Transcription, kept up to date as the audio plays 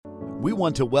We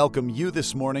want to welcome you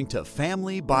this morning to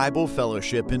Family Bible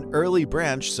Fellowship in Early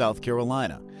Branch, South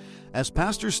Carolina. As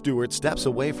Pastor Stewart steps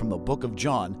away from the book of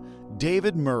John,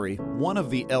 David Murray, one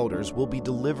of the elders, will be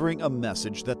delivering a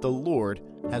message that the Lord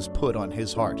has put on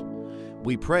his heart.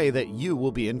 We pray that you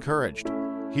will be encouraged.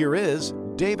 Here is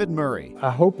David Murray. I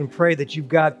hope and pray that you've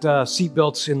got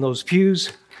seatbelts in those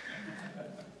pews,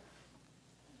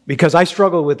 because I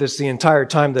struggled with this the entire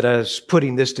time that I was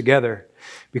putting this together,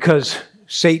 because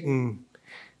Satan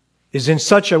is in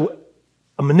such a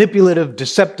manipulative,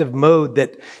 deceptive mode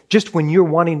that just when you're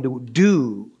wanting to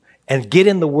do and get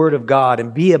in the Word of God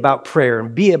and be about prayer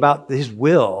and be about His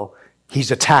will,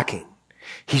 he's attacking,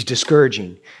 he's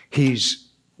discouraging, he's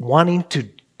wanting to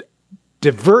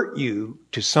divert you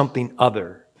to something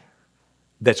other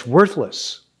that's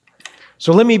worthless.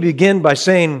 So let me begin by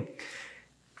saying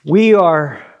we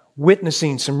are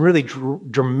witnessing some really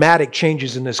dramatic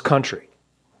changes in this country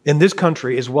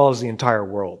as well as the entire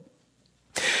world.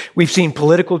 We've seen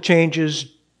political changes,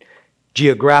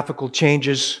 geographical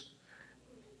changes,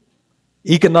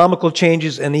 economical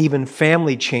changes, and even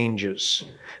family changes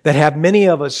that have many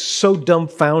of us so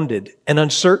dumbfounded and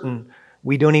uncertain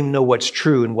we don't even know what's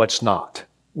true and what's not.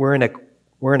 We're in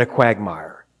a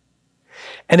quagmire.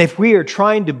 And if we are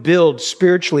trying to build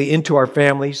spiritually into our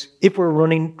families, if we're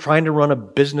trying to run a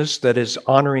business that is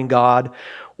honoring God,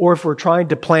 or if we're trying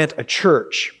to plant a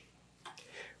church,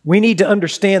 we need to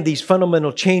understand these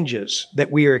fundamental changes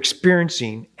that we are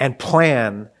experiencing and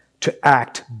plan to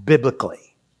act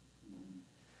biblically.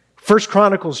 1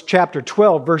 Chronicles chapter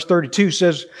 12, verse 32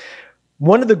 says,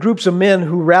 one of the groups of men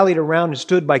who rallied around and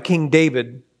stood by King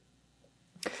David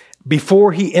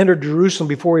before he entered Jerusalem,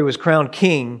 before he was crowned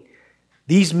king,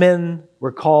 these men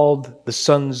were called the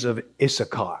sons of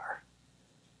Issachar.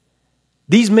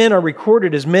 These men are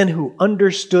recorded as men who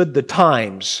understood the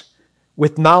times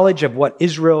with knowledge of what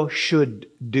Israel should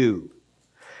do.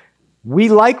 We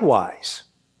likewise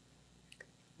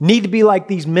need to be like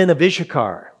these men of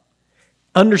Issachar,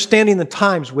 understanding the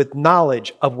times with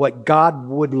knowledge of what God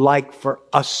would like for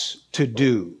us to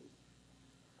do.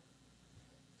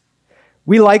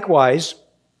 We likewise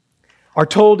are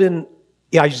told in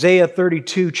Isaiah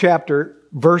 32 chapter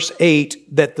verse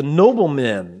 8 that the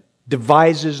nobleman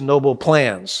devises noble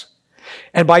plans,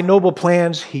 and by noble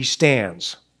plans he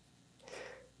stands.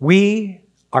 We,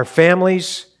 our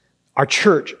families, our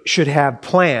church should have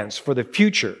plans for the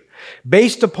future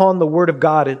based upon the Word of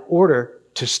God in order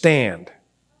to stand.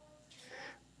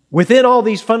 Within all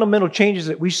these fundamental changes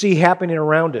that we see happening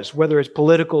around us, whether it's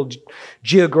political,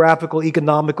 geographical,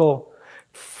 economical,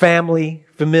 family,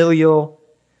 familial,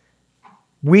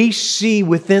 we see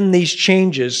within these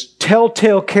changes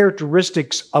telltale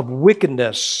characteristics of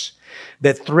wickedness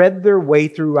that thread their way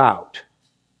throughout.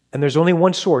 And there's only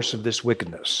one source of this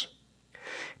wickedness.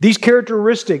 These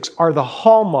characteristics are the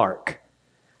hallmark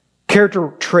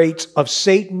character traits of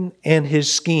Satan and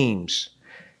his schemes.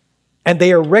 And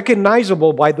they are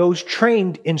recognizable by those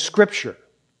trained in Scripture.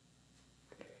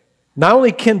 Not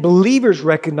only can believers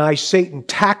recognize Satan's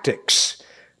tactics,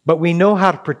 but we know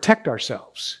how to protect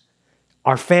ourselves,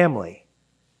 our family,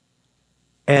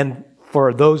 and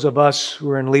for those of us who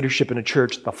are in leadership in a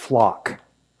church, the flock.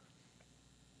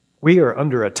 We are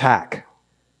under attack.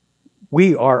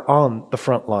 We are on the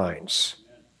front lines.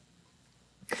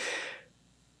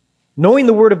 Knowing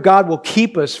the Word of God will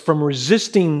keep us from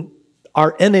resisting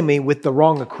our enemy with the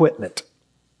wrong equipment.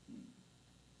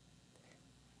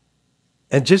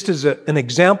 And just as an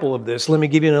example of this, let me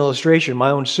give you an illustration. My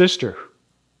own sister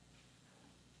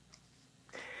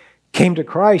came to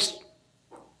Christ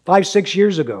 5-6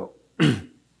 years ago.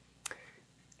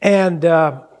 And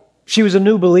she was a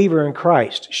new believer in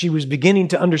Christ. She was beginning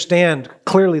to understand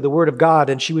clearly the Word of God,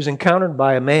 and she was encountered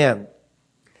by a man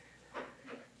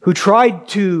who tried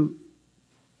to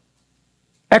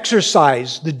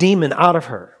exorcise the demon out of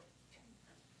her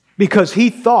because he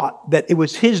thought that it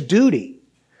was his duty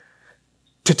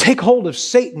to take hold of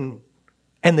Satan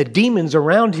and the demons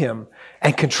around him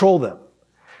and control them.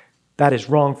 That is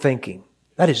wrong thinking.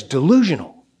 That is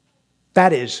delusional.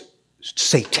 That is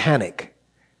satanic.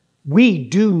 We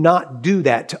do not do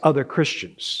that to other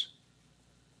Christians.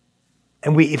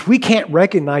 And if we can't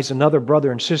recognize another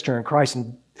brother and sister in Christ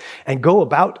and go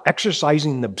about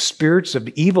exorcising the spirits of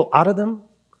evil out of them,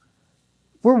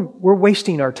 we're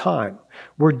wasting our time.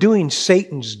 We're doing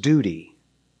Satan's duty.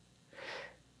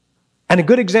 And a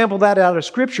good example of that out of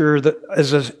Scripture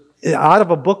is out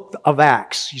of a book of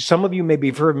Acts. Some of you may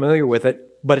be familiar with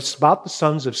it, but it's about the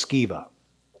sons of Sceva.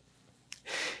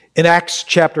 In Acts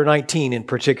chapter 19 in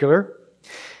particular,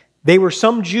 they were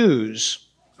some Jews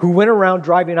who went around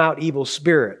driving out evil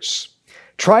spirits,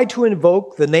 tried to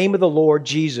invoke the name of the Lord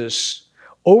Jesus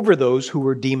over those who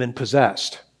were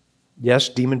demon-possessed. Yes,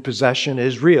 demon possession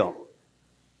is real,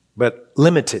 but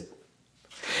limited.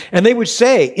 And they would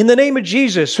say, in the name of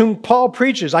Jesus, whom Paul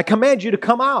preaches, I command you to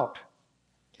come out.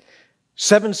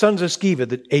 7 sons of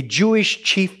Sceva, a Jewish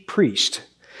chief priest,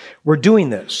 were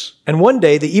doing this. And one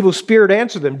day the evil spirit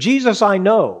answered them, Jesus I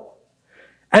know,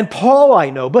 and Paul I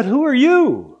know, but who are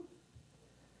you?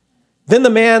 Then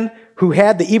the man who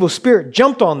had the evil spirit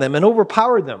jumped on them and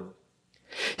overpowered them.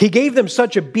 He gave them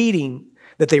such a beating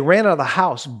that they ran out of the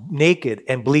house naked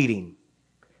and bleeding.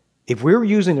 If we were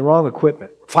using the wrong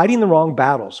equipment, fighting the wrong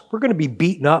battles, we're going to be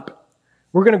beaten up.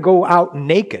 We're going to go out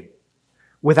naked,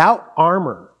 without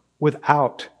armor,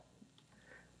 without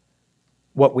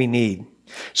what we need.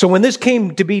 So when this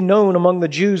came to be known among the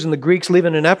Jews and the Greeks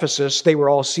living in Ephesus, they were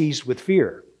all seized with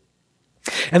fear.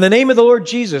 And the name of the Lord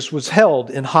Jesus was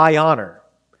held in high honor.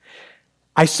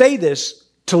 I say this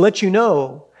to let you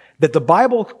know that the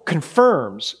Bible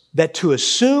confirms that to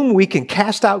assume we can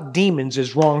cast out demons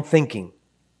is wrong thinking.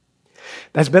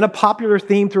 That's been a popular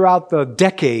theme throughout the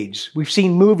decades. We've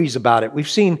seen movies about it. We've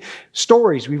seen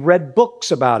stories. We've read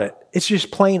books about it. It's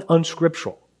just plain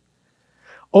unscriptural.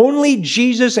 Only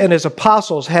Jesus and his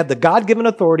apostles had the God-given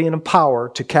authority and power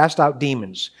to cast out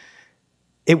demons.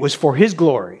 It was for his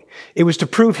glory. It was to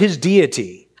prove his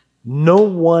deity. No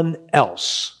one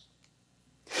else.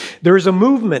 There is a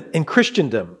movement in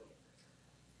Christendom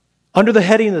under the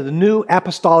heading of the New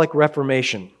Apostolic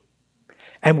Reformation.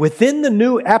 And within the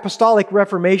New Apostolic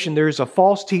Reformation, there is a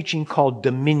false teaching called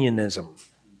dominionism,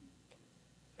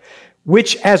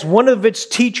 which, as one of its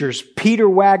teachers, Peter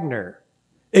Wagner,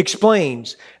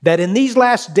 explains that in these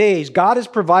last days, God has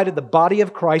provided the body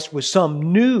of Christ with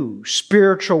some new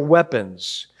spiritual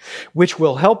weapons, which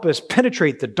will help us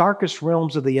penetrate the darkest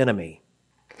realms of the enemy.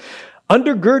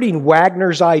 Undergirding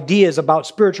Wagner's ideas about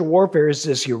spiritual warfare is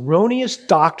this erroneous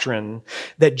doctrine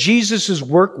that Jesus'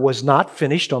 work was not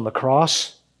finished on the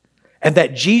cross, and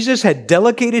that Jesus had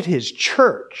delegated his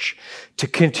church to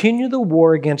continue the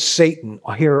war against Satan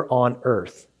here on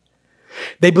earth.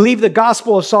 They believe the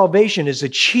gospel of salvation is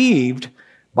achieved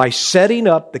by setting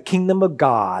up the kingdom of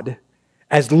God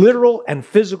as literal and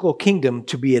physical kingdom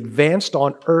to be advanced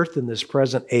on earth in this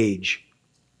present age.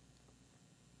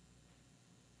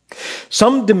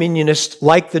 Some dominionists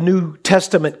like the New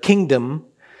Testament kingdom,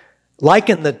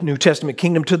 liken the New Testament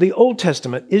kingdom to the Old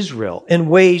Testament Israel in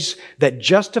ways that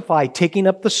justify taking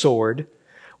up the sword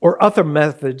or other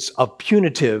methods of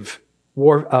punitive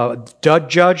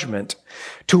judgment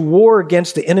to war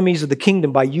against the enemies of the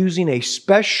kingdom by using a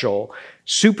special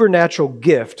supernatural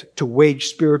gift to wage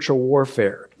spiritual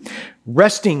warfare,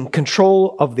 wresting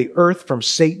control of the earth from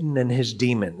Satan and his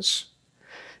demons.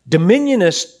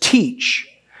 Dominionists teach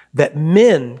that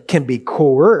men can be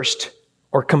coerced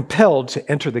or compelled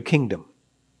to enter the kingdom.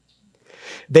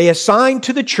 They assign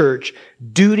to the church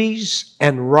duties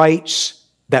and rights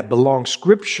that belong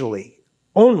scripturally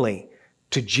only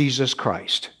to Jesus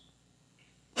Christ.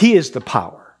 He is the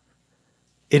power.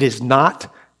 It is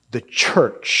not the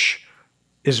church's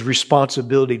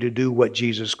responsibility to do what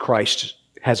Jesus Christ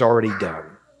has already done.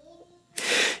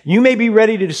 You may be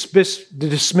ready to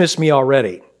dismiss me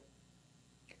already.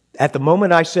 At the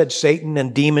moment I said Satan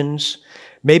and demons,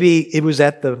 maybe it was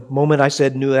at the moment I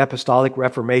said New Apostolic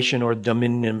Reformation or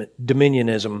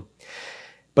dominionism.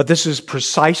 But this is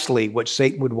precisely what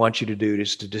Satan would want you to do,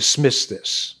 is to dismiss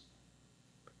this.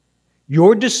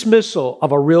 Your dismissal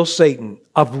of a real Satan,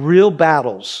 of real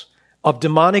battles, of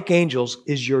demonic angels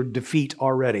is your defeat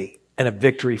already and a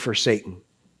victory for Satan.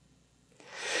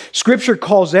 Scripture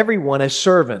calls everyone a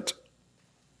servant.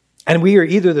 And we are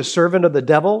either the servant of the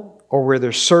devil or we're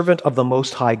the servant of the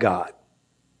Most High God.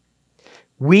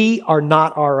 We are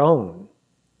not our own.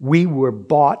 We were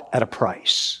bought at a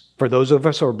price. For those of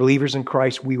us who are believers in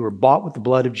Christ, we were bought with the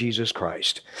blood of Jesus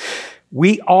Christ.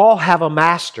 We all have a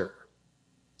master.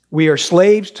 We are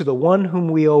slaves to the one whom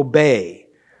we obey,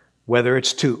 whether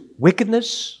it's to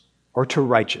wickedness or to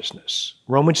righteousness.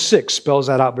 Romans 6 spells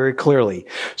that out very clearly.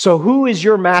 So who is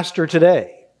your master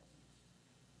today?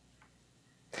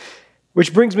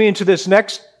 Which brings me into this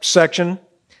next section,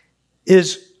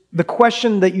 is the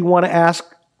question that you want to ask,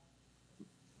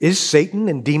 is Satan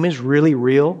and demons really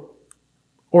real?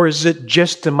 Or is it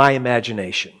just in my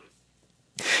imagination?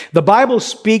 The Bible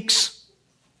speaks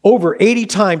over 80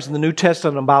 times in the New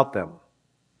Testament about them.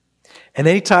 And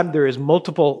anytime there is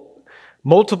multiple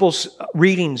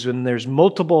readings and there's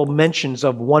multiple mentions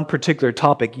of one particular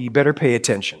topic, you better pay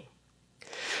attention.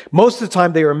 Most of the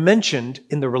time they are mentioned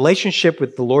in the relationship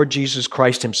with the Lord Jesus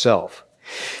Christ himself.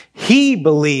 He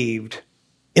believed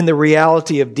in the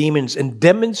reality of demons and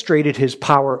demonstrated his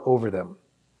power over them.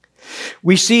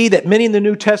 We see that many in the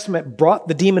New Testament brought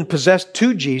the demon-possessed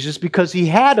to Jesus because he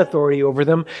had authority over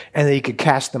them and that he could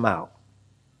cast them out.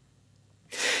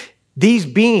 These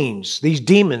beings, these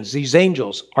demons, these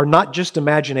angels are not just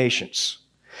imaginations.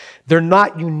 They're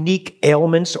not unique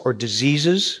ailments or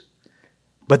diseases,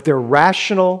 but they're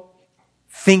rational,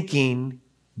 thinking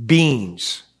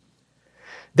beings.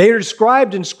 They are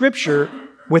described in Scripture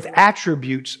with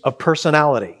attributes of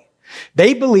personality.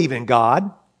 They believe in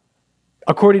God,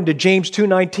 according to James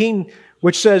 2:19,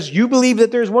 which says, "You believe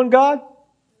that there's one God?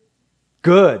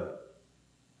 Good."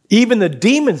 Even the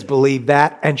demons believe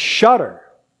that and shudder.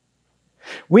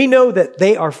 We know that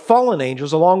they are fallen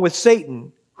angels along with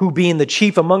Satan, who being the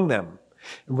chief among them.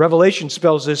 Revelation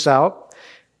spells this out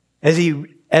as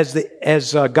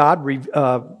God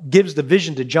gives the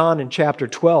vision to John in chapter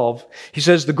 12. He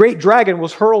says, "The great dragon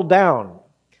was hurled down,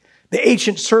 the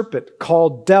ancient serpent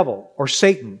called devil or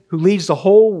Satan, who leads the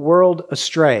whole world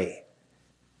astray.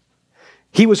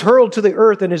 He was hurled to the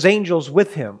earth and his angels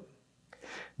with him.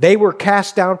 They were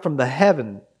cast down from the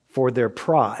heaven for their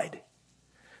pride."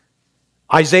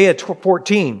 Isaiah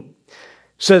 14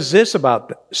 says this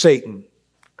about Satan: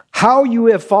 "How you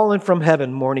have fallen from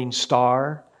heaven, morning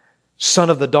star, son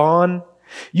of the dawn.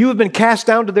 You have been cast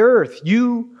down to the earth,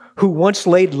 you who once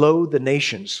laid low the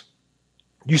nations.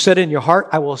 You said in your heart,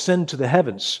 I will ascend to the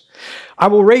heavens. I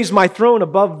will raise my throne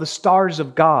above the stars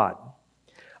of God.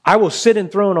 I will sit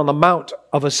enthroned on the mount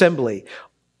of assembly,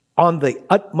 on the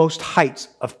utmost heights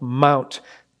of Mount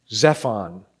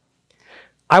Zephon.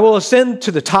 I will ascend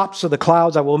to the tops of the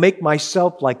clouds. I will make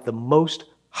myself like the Most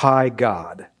High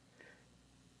God."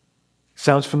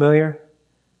 Sounds familiar?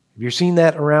 Have you seen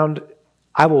that around?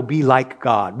 I will be like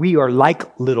God. We are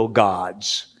like little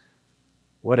gods.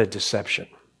 What a deception.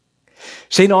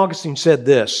 St. Augustine said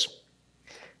this: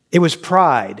 "It was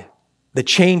pride that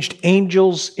changed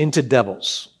angels into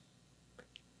devils.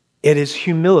 It is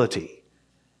humility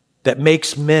that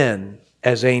makes men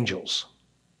as angels."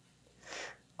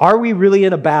 Are we really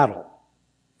in a battle?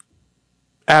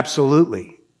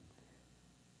 Absolutely.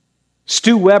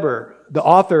 Stu Weber, the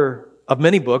author of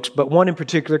many books, but one in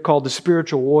particular called The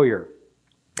Spiritual Warrior,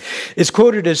 is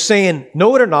quoted as saying,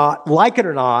 "Know it or not, like it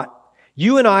or not,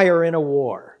 you and I are in a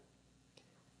war.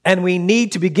 And we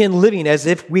need to begin living as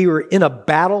if we were in a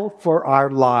battle for our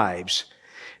lives.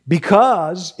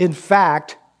 Because, in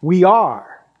fact, we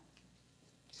are.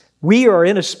 We are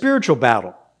in a spiritual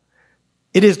battle.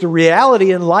 It is the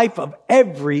reality in life of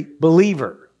every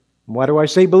believer." Why do I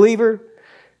say believer?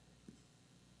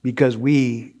 Because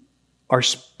we are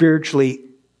spiritually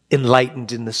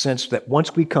enlightened in the sense that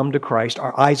once we come to Christ,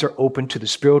 our eyes are open to the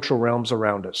spiritual realms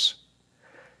around us.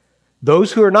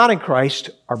 Those who are not in Christ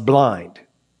are blind.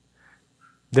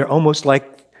 They're almost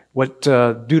like what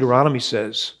Deuteronomy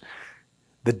says,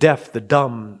 the deaf, the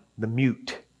dumb, the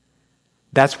mute.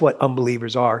 That's what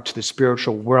unbelievers are to the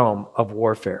spiritual realm of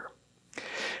warfare.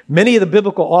 Many of the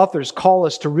biblical authors call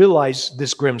us to realize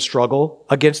this grim struggle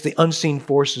against the unseen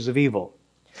forces of evil.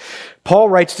 Paul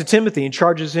writes to Timothy and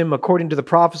charges him, according to the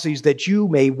prophecies, that you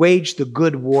may wage the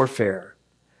good warfare.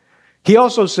 He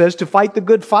also says to fight the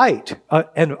good fight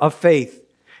of faith.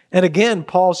 And again,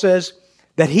 Paul says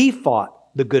that he fought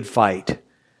the good fight.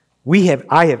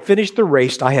 I have finished the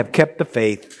race, I have kept the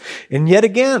faith. And yet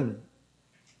again,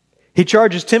 he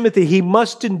charges Timothy he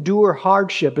must endure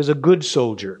hardship as a good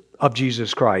soldier of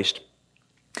Jesus Christ.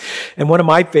 And one of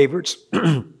my favorites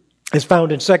is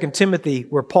found in 2 Timothy,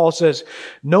 where Paul says,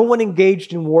 "No one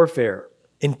engaged in warfare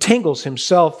entangles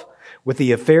himself with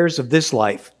the affairs of this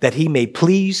life, that he may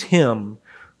please him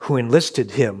who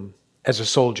enlisted him as a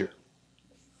soldier."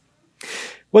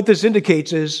 What this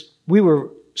indicates is we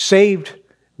were saved,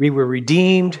 we were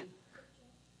redeemed,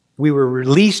 we were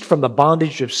released from the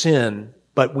bondage of sin,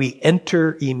 but we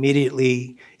enter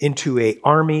immediately into an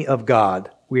army of God.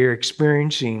 We are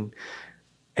experiencing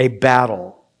a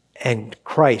battle, and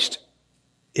Christ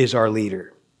is our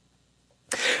leader.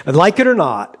 And like it or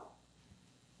not,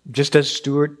 just as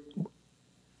Stuart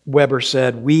Weber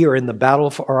said, we are in the battle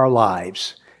for our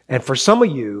lives. And for some of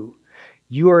you,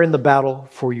 you are in the battle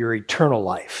for your eternal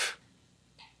life.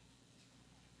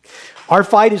 Our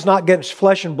fight is not against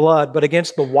flesh and blood, but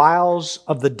against the wiles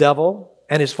of the devil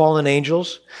and his fallen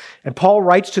angels. And Paul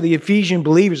writes to the Ephesian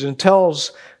believers and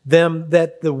tells them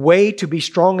that the way to be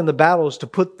strong in the battle is to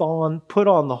put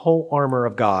on the whole armor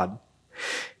of God.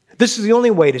 This is the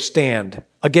only way to stand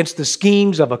against the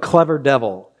schemes of a clever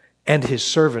devil and his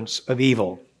servants of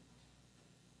evil.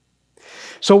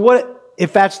 So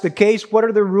if that's the case, what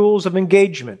are the rules of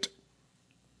engagement?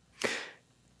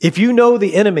 If you know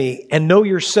the enemy and know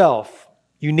yourself,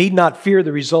 you need not fear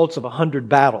the results of 100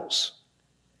 battles.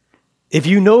 If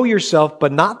you know yourself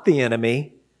but not the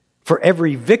enemy, for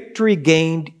every victory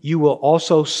gained, you will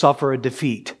also suffer a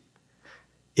defeat.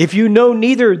 If you know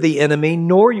neither the enemy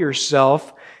nor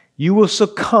yourself, you will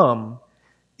succumb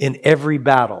in every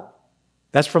battle.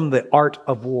 That's from The Art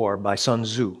of War by Sun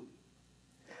Tzu.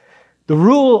 The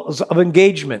rules of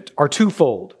engagement are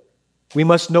twofold. We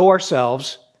must know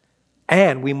ourselves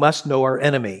and we must know our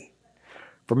enemy.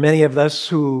 For many of us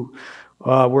who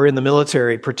were in the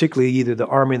military, particularly either the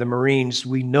Army or the Marines,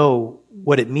 we know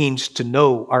what it means to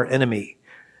know our enemy.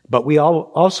 But we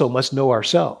also must know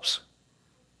ourselves.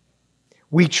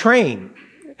 We train.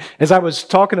 As I was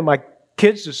talking to my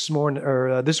kids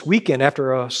this weekend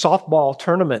after a softball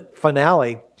tournament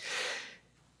finale,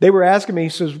 they were asking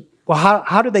me, well,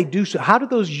 how do they do so? How do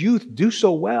those youth do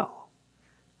so well?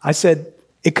 I said,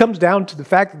 it comes down to the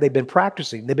fact that they've been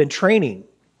practicing, they've been training.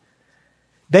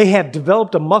 They have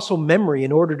developed a muscle memory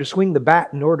in order to swing the bat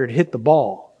in order to hit the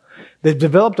ball. They've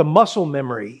developed a muscle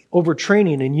memory over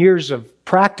training and years of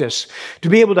practice to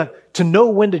be able to know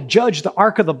when to judge the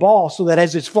arc of the ball so that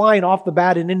as it's flying off the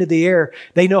bat and into the air,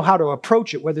 they know how to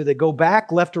approach it, whether they go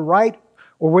back, left or right,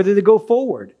 or whether they go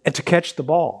forward and to catch the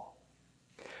ball.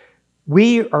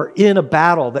 We are in a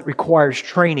battle that requires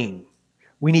training.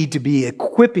 We need to be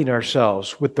equipping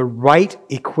ourselves with the right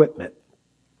equipment.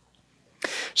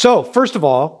 So, first of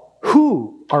all,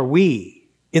 who are we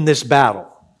in this battle?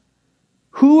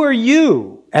 Who are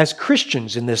you as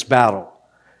Christians in this battle?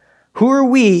 Who are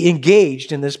we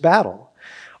engaged in this battle?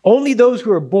 Only those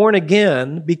who are born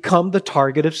again become the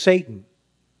target of Satan.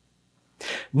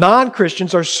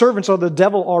 Non-Christians are servants of the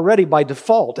devil already by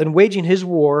default and waging his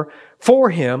war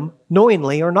for him,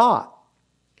 knowingly or not.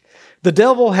 The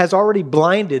devil has already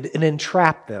blinded and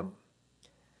entrapped them.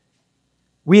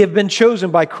 We have been chosen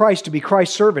by Christ to be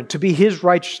Christ's servant, to be his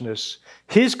righteousness,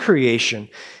 his creation,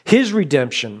 his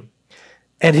redemption,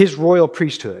 and his royal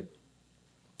priesthood.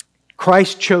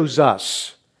 Christ chose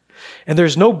us. And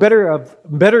there's no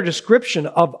better description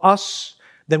of us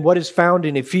than what is found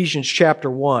in Ephesians chapter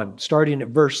 1, starting at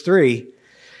verse 3.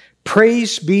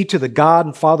 Praise be to the God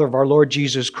and Father of our Lord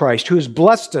Jesus Christ, who has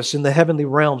blessed us in the heavenly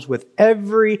realms with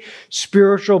every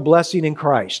spiritual blessing in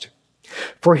Christ.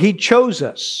 For he chose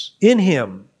us in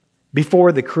him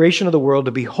before the creation of the world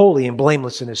to be holy and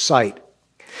blameless in his sight.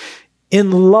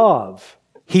 In love,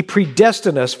 he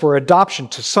predestined us for adoption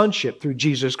to sonship through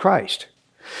Jesus Christ,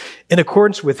 in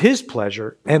accordance with his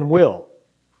pleasure and will,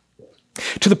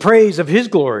 to the praise of his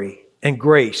glory and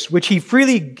grace, which he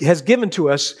freely has given to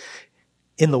us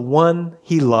in the one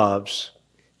he loves.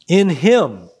 In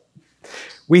him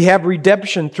we have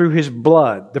redemption through his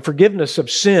blood, the forgiveness of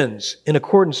sins in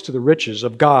accordance to the riches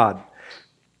of God's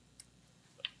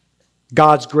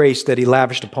grace that he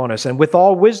lavished upon us. And with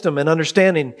all wisdom and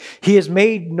understanding, he has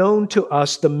made known to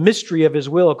us the mystery of his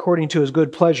will according to his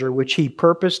good pleasure, which he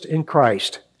purposed in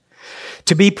Christ,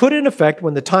 to be put in effect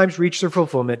when the times reach their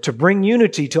fulfillment, to bring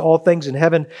unity to all things in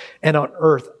heaven and on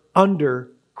earth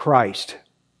under Christ.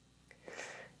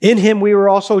 In him we were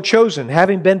also chosen,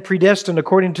 having been predestined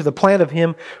according to the plan of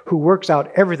him who works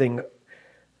out everything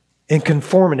in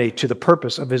conformity to the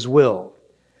purpose of his will,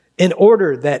 in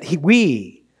order that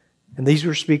we, and these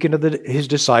were speaking of his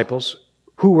disciples,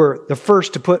 who were the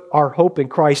first to put our hope in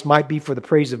Christ, might be for the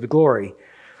praise of the glory.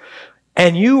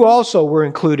 And you also were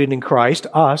included in Christ,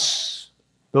 us,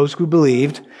 those who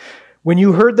believed, when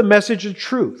you heard the message of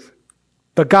truth,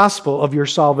 the gospel of your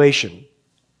salvation.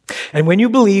 And when you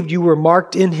believed, you were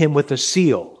marked in him with a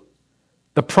seal,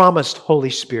 the promised Holy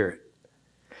Spirit,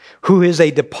 who is a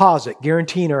deposit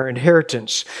guaranteeing our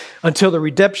inheritance until the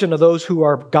redemption of those who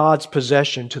are God's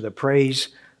possession to the praise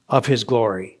of his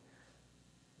glory.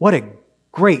 What a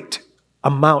great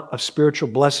amount of spiritual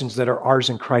blessings that are ours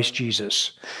in Christ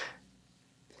Jesus.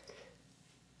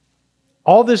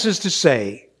 All this is to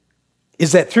say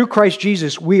is that through Christ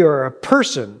Jesus, we are a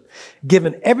person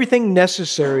given everything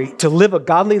necessary to live a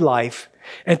godly life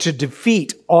and to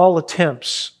defeat all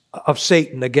attempts of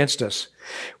Satan against us.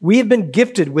 We have been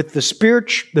gifted with the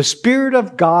Spirit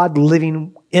of God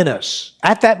living in us.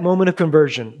 At that moment of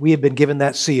conversion, we have been given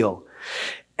that seal.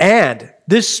 And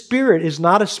this Spirit is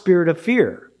not a spirit of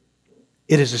fear.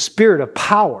 It is a spirit of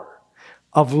power,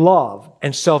 of love,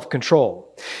 and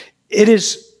self-control. It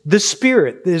is the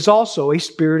Spirit that is also a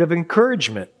spirit of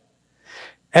encouragement.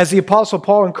 As the Apostle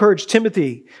Paul encouraged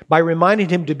Timothy by reminding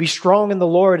him to be strong in the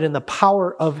Lord and the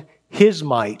power of his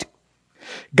might,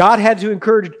 God had to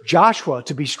encourage Joshua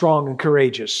to be strong and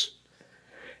courageous.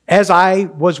 As I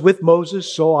was with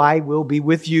Moses, so I will be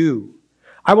with you.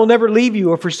 I will never leave you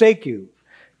or forsake you.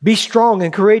 Be strong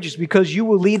and courageous, because you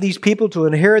will lead these people to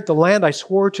inherit the land I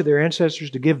swore to their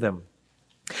ancestors to give them.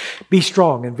 Be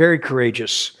strong and very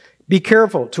courageous. Be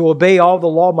careful to obey all the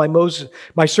law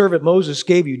my servant Moses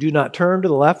gave you. Do not turn to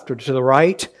the left or to the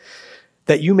right,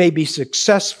 that you may be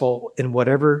successful in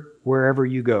wherever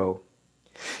you go.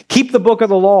 Keep the book of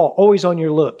the law always on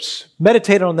your lips.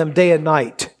 Meditate on them day and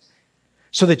night,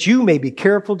 so that you may be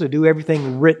careful to do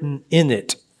everything written in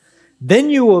it. Then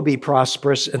you will be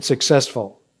prosperous and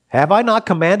successful. Have I not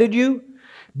commanded you?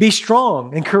 Be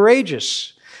strong and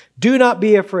courageous. Do not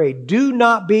be afraid. Do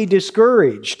not be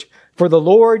discouraged, for the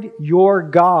Lord your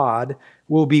God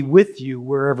will be with you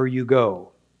wherever you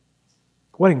go.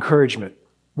 What encouragement,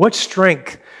 what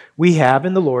strength we have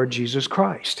in the Lord Jesus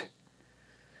Christ.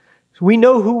 We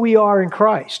know who we are in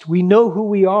Christ. We know who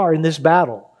we are in this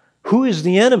battle. Who is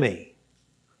the enemy?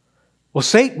 Well,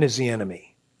 Satan is the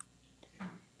enemy.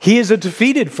 He is a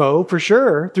defeated foe, for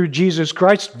sure, through Jesus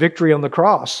Christ's victory on the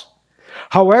cross.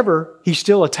 However, he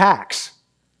still attacks.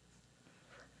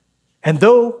 And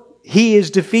though he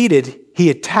is defeated, he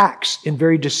attacks in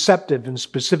very deceptive and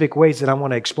specific ways that I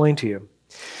want to explain to you.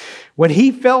 When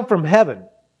he fell from heaven,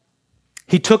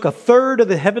 he took a third of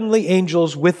the heavenly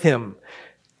angels with him,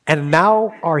 and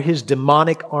now are his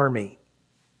demonic army.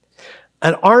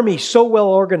 An army so well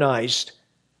organized,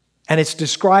 and it's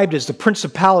described as the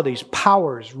principalities,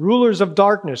 powers, rulers of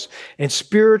darkness, and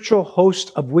spiritual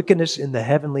hosts of wickedness in the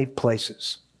heavenly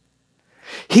places.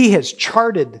 He has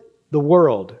charted the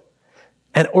world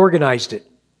and organized it.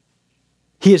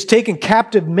 He has taken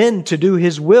captive men to do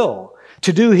his will,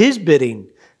 to do his bidding,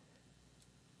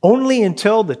 only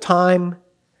until the time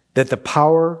that the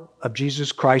power of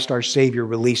Jesus Christ, our Savior,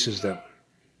 releases them.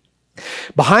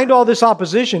 Behind all this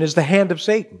opposition is the hand of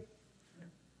Satan.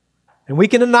 And we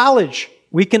can acknowledge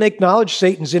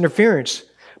Satan's interference,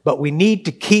 but we need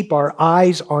to keep our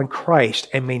eyes on Christ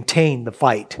and maintain the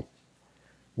fight.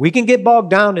 We can get bogged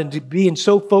down into being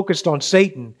so focused on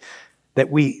Satan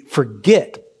that we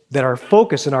forget that our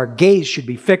focus and our gaze should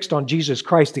be fixed on Jesus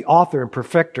Christ, the author and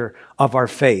perfecter of our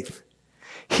faith.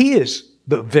 He is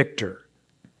the victor.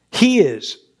 He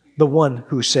is the one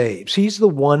who saves. He's the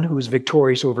one who is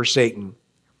victorious over Satan.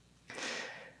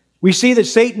 We see that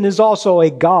Satan is also a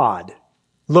god,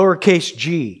 lowercase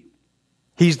g.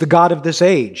 He's the god of this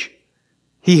age.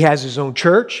 He has his own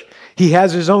church. He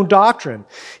has his own doctrine.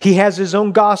 He has his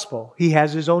own gospel. He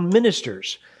has his own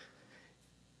ministers.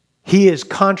 He is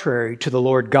contrary to the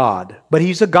Lord God, but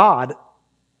he's a god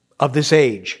of this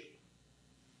age.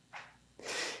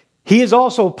 He is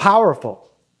also powerful.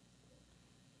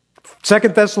 2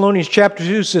 Thessalonians chapter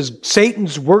 2 says,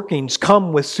 Satan's workings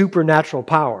come with supernatural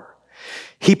power.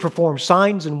 He performs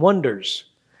signs and wonders.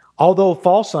 Although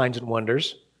false signs and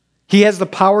wonders, he has the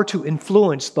power to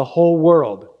influence the whole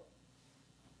world.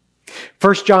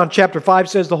 1 John chapter 5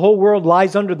 says, the whole world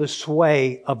lies under the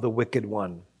sway of the wicked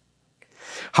one.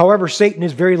 However, Satan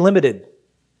is very limited.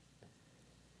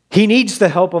 He needs the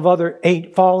help of other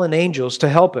fallen angels to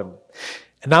help him.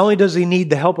 And not only does he need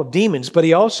the help of demons, but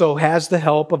he also has the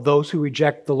help of those who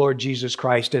reject the Lord Jesus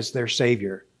Christ as their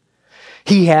Savior.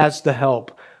 He has the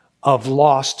help of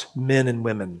lost men and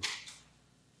women.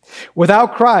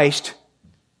 Without Christ,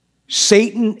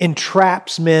 Satan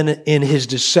entraps men in his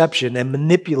deception and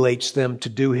manipulates them to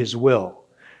do his will.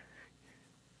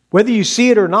 Whether you see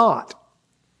it or not,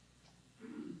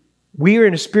 we are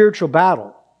in a spiritual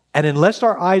battle. And unless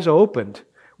our eyes are opened,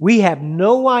 we have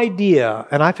no idea.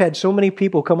 And I've had so many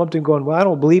people come up to me going, well, I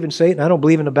don't believe in Satan. I don't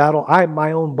believe in the battle. I'm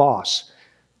my own boss.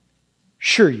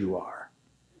 Sure you are.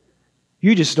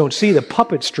 You just don't see the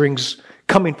puppet strings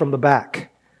coming from the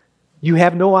back. You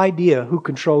have no idea who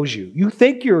controls you. You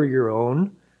think you're your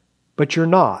own, but you're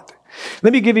not.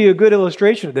 Let me give you a good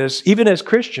illustration of this. Even as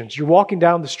Christians, you're walking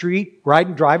down the street,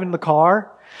 driving in the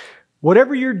car.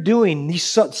 Whatever you're doing,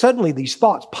 suddenly these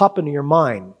thoughts pop into your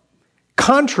mind,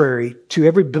 contrary to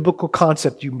every biblical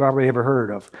concept you've probably ever heard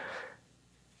of.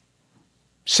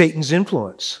 Satan's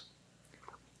influence.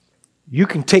 You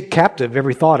can take captive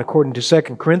every thought according to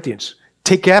 2 Corinthians.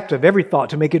 Take captive every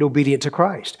thought to make it obedient to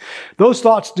Christ. Those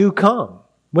thoughts do come.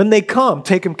 When they come,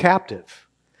 take them captive.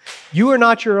 You are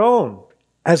not your own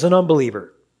as an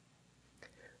unbeliever,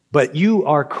 but you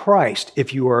are Christ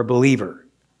if you are a believer.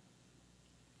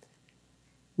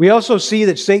 We also see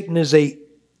that Satan is a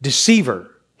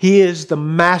deceiver. He is the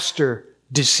master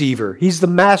deceiver. He's the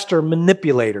master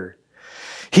manipulator.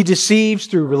 He deceives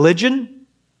through religion.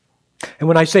 And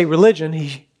when I say religion,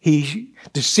 he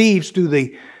deceives through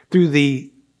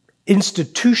the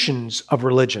institutions of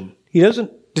religion. He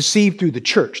doesn't deceive through the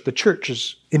church. The church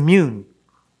is immune,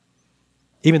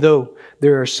 even though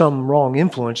there are some wrong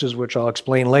influences, which I'll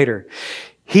explain later.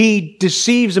 He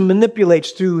deceives and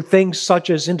manipulates through things such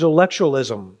as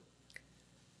intellectualism.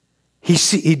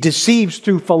 He deceives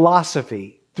through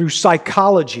philosophy, through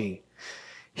psychology.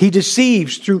 He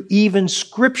deceives through even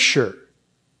Scripture,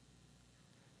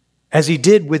 as he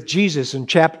did with Jesus in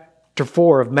chapter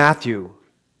 4 of Matthew.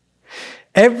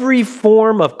 Every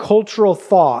form of cultural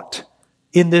thought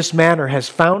in this manner has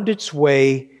found its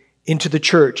way into the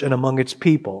church and among its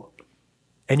people.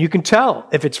 And you can tell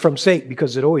if it's from Satan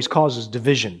because it always causes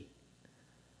division.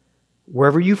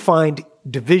 Wherever you find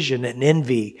division and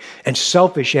envy and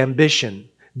selfish ambition,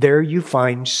 there you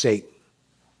find Satan.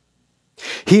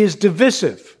 He is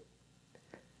divisive.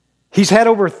 He's had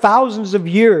over thousands of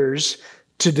years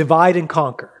to divide and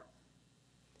conquer.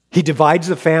 He divides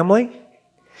the family.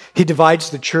 He divides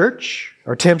the church,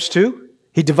 or attempts to.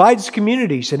 He divides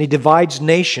communities and he divides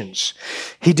nations.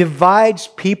 He divides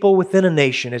people within a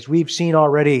nation, as we've seen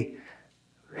already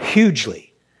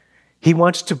hugely.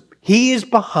 He is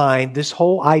behind this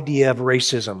whole idea of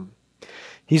racism.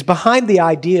 He's behind the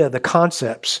idea, the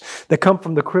concepts that come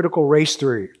from the critical race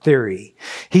theory.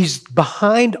 He's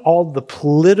behind all the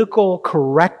political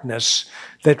correctness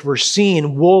that we're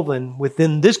seeing woven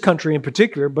within this country in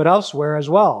particular, but elsewhere as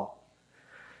well.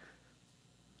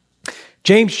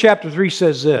 James chapter 3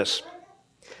 says this,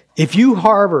 "If you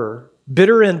harbor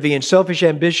bitter envy and selfish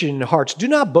ambition in your hearts, do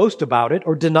not boast about it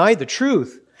or deny the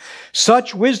truth.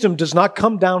 Such wisdom does not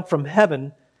come down from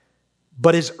heaven,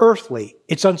 but is earthly,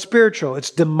 it's unspiritual, it's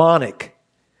demonic.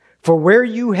 For where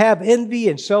you have envy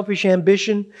and selfish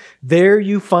ambition, there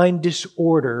you find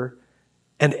disorder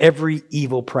and every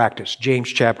evil practice." James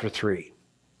chapter 3.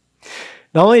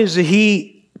 Not only is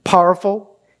he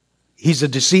powerful, he's a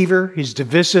deceiver, he's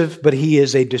divisive, but he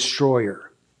is a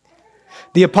destroyer.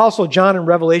 The Apostle John in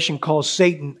Revelation calls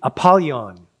Satan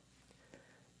Apollyon,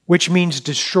 which means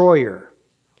destroyer.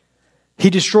 He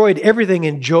destroyed everything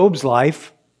in Job's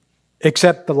life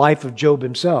except the life of Job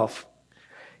himself.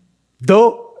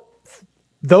 Though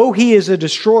he is a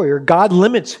destroyer, God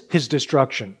limits his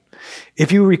destruction.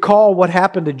 If you recall what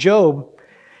happened to Job,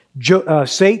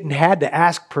 Satan had to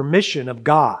ask permission of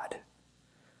God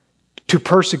to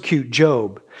persecute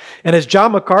Job. And as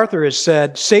John MacArthur has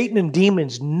said, Satan and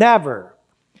demons never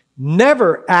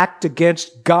act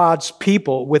against God's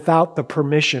people without the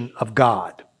permission of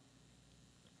God.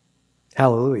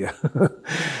 Hallelujah.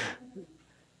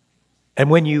 And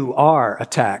when you are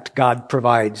attacked, God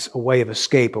provides a way of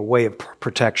escape, a way of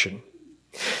protection.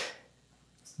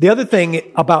 The other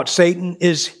thing about Satan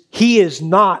is he is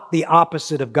not the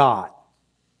opposite of God.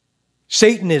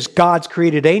 Satan is God's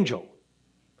created angel,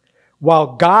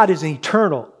 while God is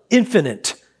eternal,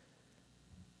 infinite,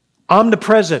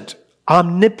 omnipresent,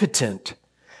 omnipotent.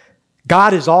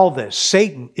 God is all this.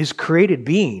 Satan is created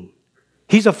being.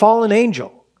 He's a fallen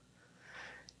angel.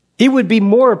 It would be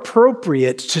more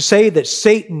appropriate to say that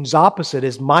Satan's opposite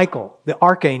is Michael, the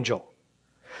archangel.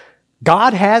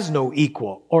 God has no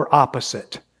equal or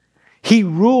opposite. He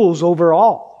rules over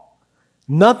all.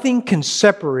 Nothing can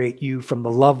separate you from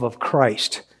the love of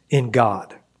Christ in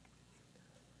God.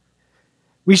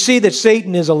 We see that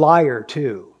Satan is a liar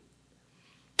too.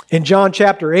 In John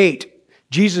chapter 8,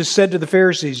 Jesus said to the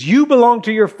Pharisees, "You belong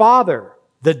to your father,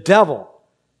 the devil,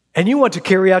 and you want to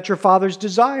carry out your father's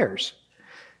desires.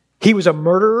 He was a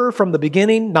murderer from the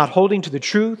beginning, not holding to the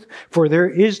truth, for there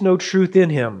is no truth in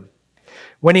him.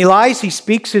 When he lies, he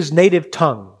speaks his native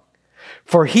tongue,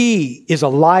 for he is a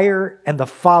liar and the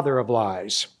father of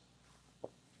lies."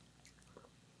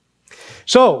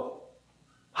 So,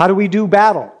 how do we do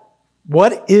battle?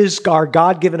 What is our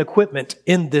God-given equipment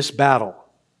in this battle?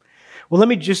 Well, let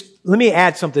me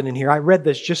add something in here. I read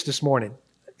this just this morning.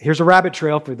 Here's a rabbit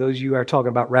trail for those of you who are talking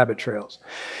about rabbit trails.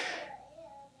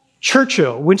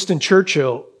 Winston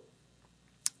Churchill,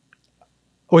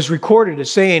 was recorded as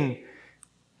saying,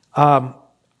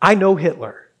 "I know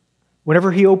Hitler.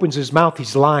 Whenever he opens his mouth,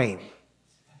 he's lying.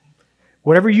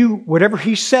 Whatever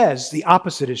he says, the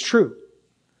opposite is true."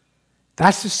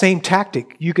 That's the same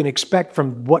tactic you can expect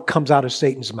from what comes out of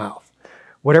Satan's mouth.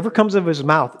 Whatever comes out of his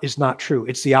mouth is not true.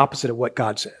 It's the opposite of what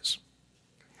God says.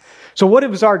 So what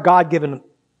is our God-given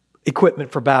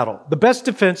equipment for battle? The best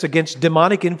defense against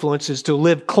demonic influence is to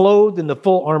live clothed in the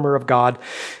full armor of God,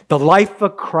 the life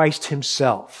of Christ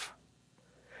himself.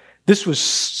 This was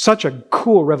such a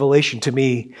cool revelation to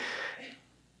me,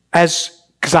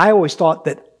 because I always thought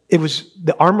that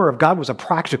the armor of God was a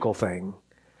practical thing.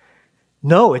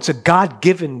 No, it's a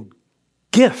God-given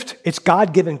gift. It's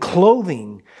God-given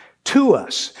clothing to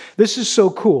us. This is so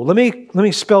cool. Let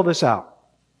me spell this out.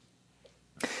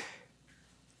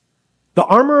 The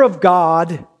armor of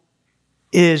God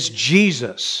is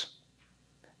Jesus.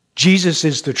 Jesus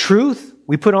is the truth,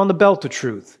 we put on the belt of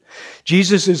truth.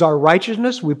 Jesus is our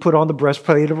righteousness, we put on the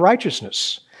breastplate of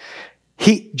righteousness.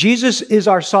 Jesus is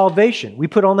our salvation, we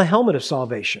put on the helmet of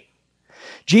salvation.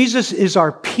 Jesus is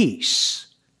our peace,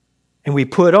 and we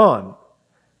put on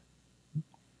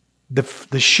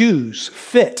the shoes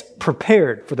fit,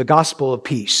 prepared for the gospel of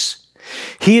peace.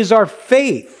 He is our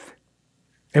faith,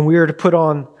 and we are put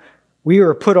on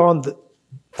the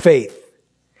faith.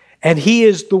 And He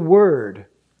is the Word,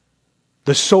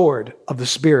 the sword of the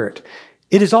Spirit.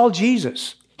 It is all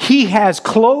Jesus. He has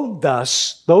clothed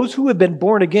us, those who have been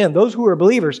born again, those who are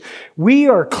believers. We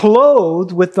are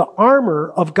clothed with the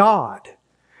armor of God.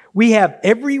 We have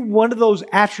every one of those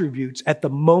attributes at the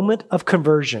moment of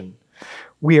conversion.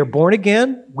 We are born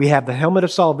again. We have the helmet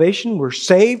of salvation. We're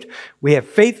saved. We have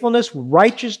faithfulness,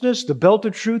 righteousness, the belt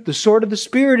of truth. The sword of the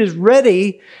Spirit is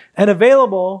ready and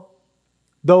available,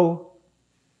 though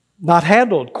not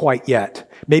handled quite yet.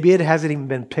 Maybe it hasn't even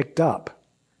been picked up.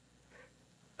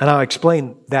 And I'll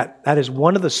explain that that is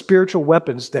one of the spiritual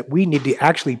weapons that we need to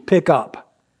actually pick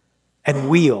up and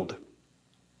wield.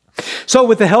 So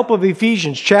with the help of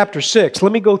Ephesians chapter 6,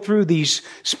 let me go through these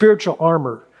spiritual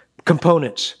armor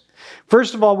components.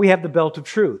 First of all, we have the belt of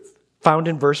truth, found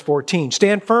in verse 14.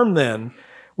 Stand firm then,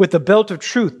 with the belt of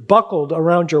truth buckled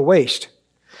around your waist.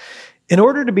 In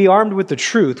order to be armed with the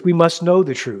truth, we must know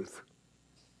the truth.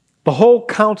 The whole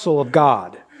counsel of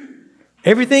God.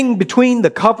 Everything between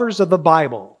the covers of the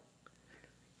Bible.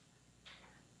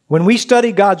 When we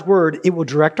study God's Word, it will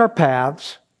direct our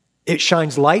paths. It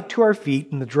shines light to our feet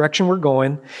in the direction we're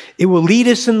going. It will lead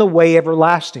us in the way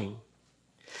everlasting.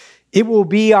 It will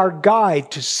be our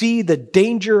guide to see the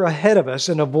danger ahead of us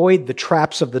and avoid the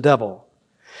traps of the devil.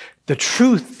 The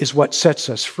truth is what sets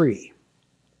us free.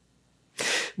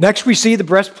 Next, we see the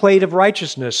breastplate of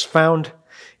righteousness found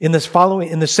in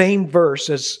the same verse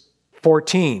as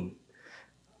 14.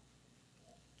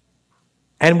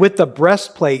 And with the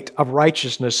breastplate of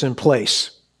righteousness in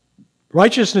place.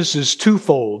 Righteousness is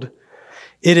twofold.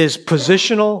 It is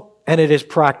positional and it is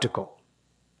practical.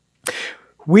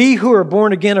 We who are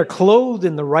born again are clothed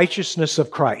in the righteousness of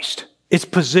Christ. It's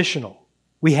positional.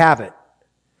 We have it.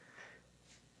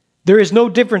 There is no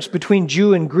difference between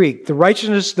Jew and Greek. The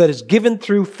righteousness that is given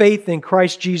through faith in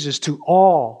Christ Jesus to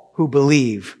all who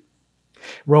believe.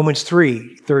 Romans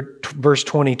 3, verse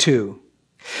 22.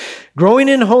 Growing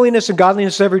in holiness and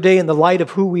godliness every day in the light of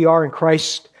who we are in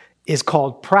Christ is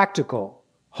called practical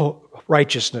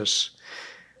righteousness,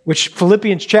 which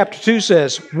Philippians chapter 2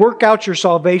 says, work out your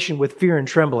salvation with fear and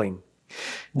trembling.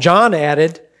 John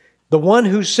added, the one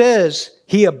who says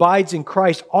he abides in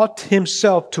Christ ought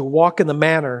himself to walk in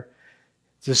the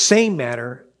same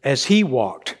manner as he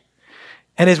walked.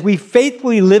 And as we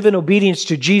faithfully live in obedience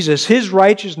to Jesus, His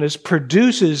righteousness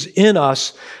produces in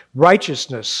us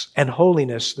righteousness and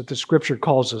holiness that the Scripture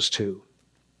calls us to.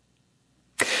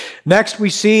 Next, we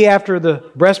see after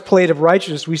the breastplate of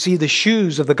righteousness, we see the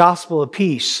shoes of the gospel of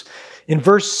peace. In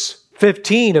verse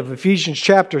 15 of Ephesians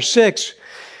chapter 6,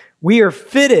 our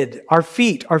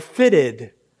feet are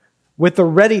fitted with the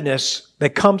readiness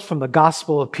that comes from the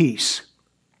gospel of peace.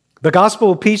 The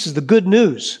gospel of peace is the good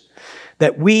news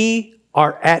that we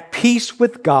are at peace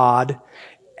with God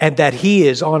and that He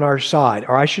is on our side.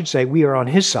 Or I should say, we are on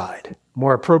His side,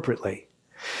 more appropriately.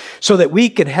 So that we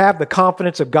can have the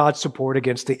confidence of God's support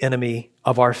against the enemy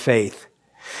of our faith.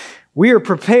 We are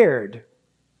prepared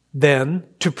then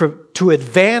to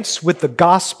advance with the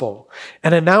gospel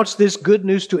and announce this good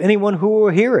news to anyone who will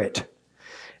hear it.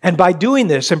 And by doing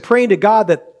this and praying to God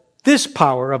that this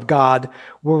power of God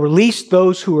will release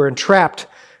those who are entrapped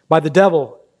by the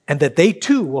devil and that they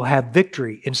too will have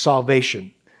victory in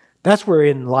salvation. That's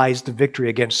wherein lies the victory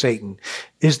against Satan.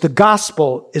 Is the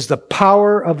gospel is the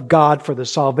power of God for the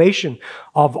salvation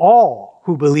of all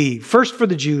who believe. First for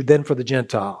the Jew, then for the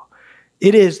Gentile.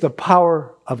 It is the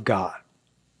power of God.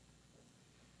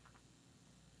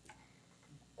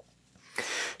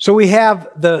 So we have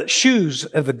the shoes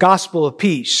of the gospel of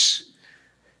peace.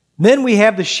 Then we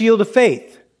have the shield of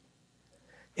faith.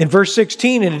 In verse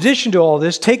 16, in addition to all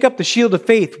this, take up the shield of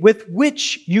faith with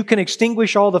which you can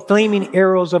extinguish all the flaming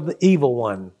arrows of the evil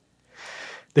one.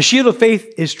 The shield of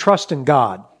faith is trust in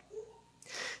God.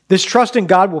 This trust in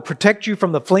God will protect you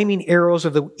from the flaming arrows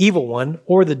of the evil one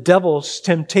or the devil's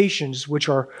temptations which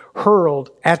are hurled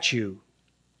at you.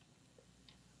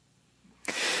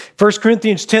 1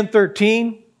 Corinthians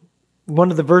 10:13, one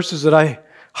of the verses that I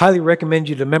highly recommend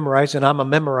you to memorize, and I'm a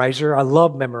memorizer. I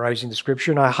love memorizing the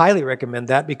Scripture, and I highly recommend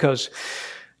that because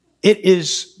it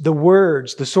is the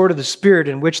words, the sword of the Spirit,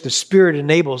 in which the Spirit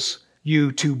enables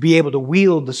you to be able to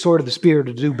wield the sword of the Spirit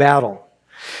to do battle.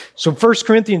 So 1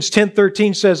 Corinthians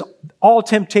 10:13 says, all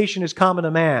temptation is common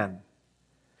to man,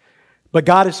 but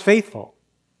God is faithful.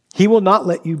 He will not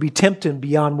let you be tempted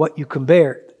beyond what you can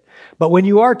bear. But when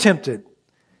you are tempted,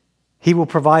 He will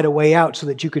provide a way out so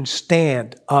that you can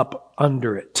stand up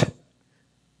under it.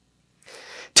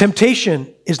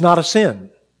 Temptation is not a sin.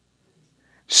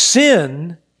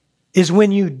 Sin is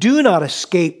when you do not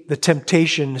escape the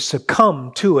temptation,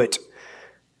 succumb to it,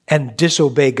 and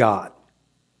disobey God.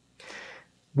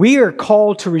 We are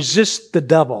called to resist the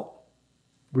devil.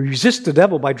 We resist the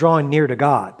devil by drawing near to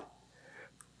God.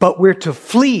 But we're to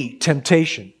flee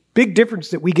temptation. Big difference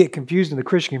that we get confused in the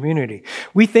Christian community.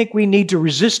 We think we need to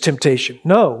resist temptation.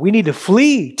 No, we need to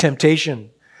flee temptation.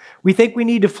 We think we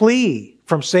need to flee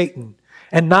from Satan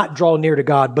and not draw near to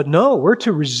God. But no, we're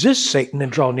to resist Satan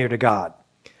and draw near to God.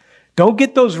 Don't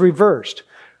get those reversed.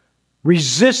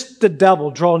 Resist the devil,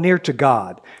 draw near to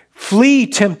God. Flee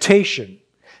temptation.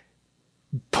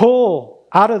 Pull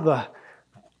out of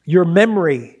your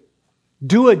memory.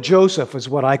 Do a Joseph is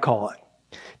what I call it.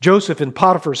 Joseph in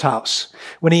Potiphar's house.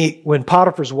 When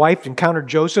Potiphar's wife encountered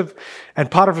Joseph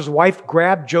and Potiphar's wife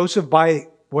grabbed Joseph by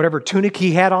whatever tunic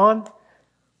he had on,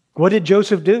 what did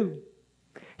Joseph do?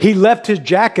 He left his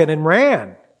jacket and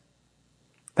ran.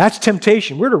 That's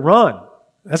temptation. We're to run.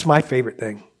 That's my favorite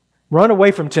thing. Run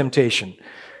away from temptation.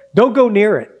 Don't go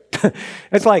near it.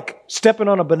 It's like stepping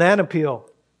on a banana peel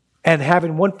and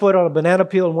having one foot on a banana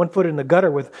peel and one foot in the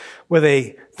gutter with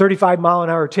a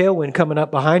 35-mile-an-hour tailwind coming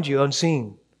up behind you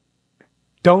unseen.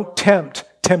 Don't tempt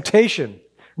temptation.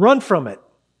 Run from it.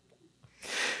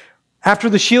 After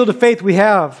the shield of faith, we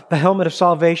have the helmet of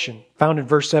salvation, found in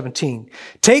verse 17.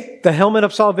 Take the helmet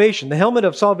of salvation. The helmet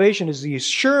of salvation is the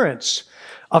assurance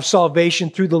of salvation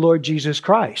through the Lord Jesus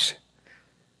Christ.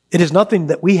 It is nothing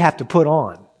that we have to put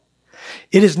on.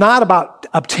 It is not about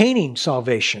obtaining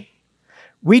salvation.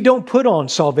 We don't put on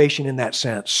salvation in that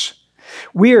sense.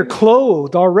 We are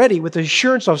clothed already with the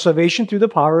assurance of salvation through the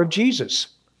power of Jesus.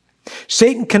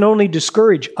 Satan can only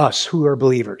discourage us who are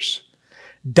believers.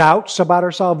 Doubts about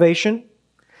our salvation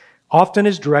often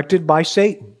is directed by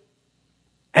Satan.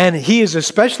 And he is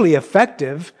especially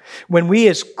effective when we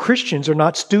as Christians are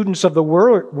not students of the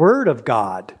Word of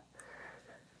God.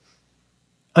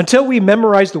 Until we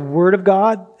memorize the Word of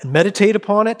God and meditate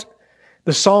upon it,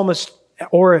 the psalmist,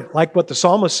 or like what the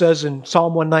psalmist says in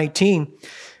Psalm 119,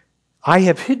 I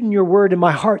have hidden your word in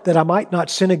my heart that I might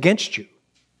not sin against you.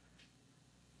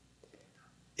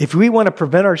 If we want to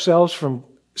prevent ourselves from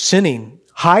sinning,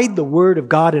 hide the Word of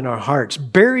God in our hearts.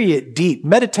 Bury it deep.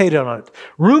 Meditate on it.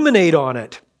 Ruminate on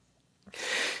it.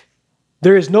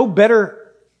 There is no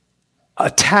better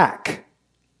attack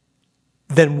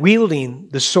than wielding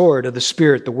the sword of the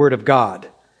Spirit, the Word of God.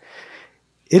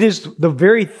 It is the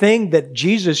very thing that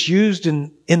Jesus used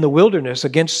in the wilderness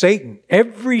against Satan.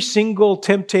 Every single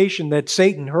temptation that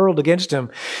Satan hurled against him,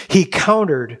 he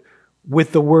countered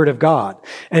with the Word of God.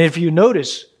 And if you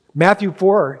notice, Matthew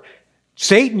 4,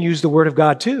 Satan used the Word of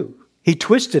God too. He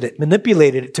twisted it,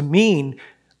 manipulated it to mean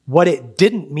what it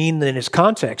didn't mean in its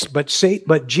context. But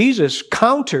Jesus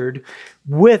countered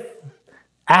with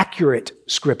accurate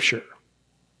Scripture.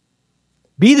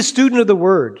 Be the student of the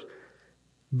Word.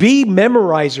 Be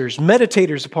memorizers,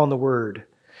 meditators upon the Word.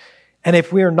 And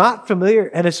if we are not familiar,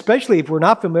 and especially if we're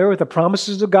not familiar with the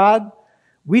promises of God,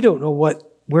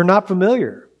 we're not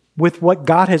familiar with what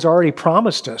God has already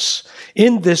promised us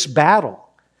in this battle.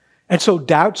 And so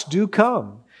doubts do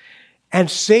come. And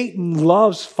Satan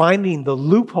loves finding the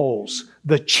loopholes,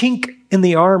 the chink in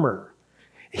the armor.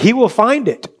 He will find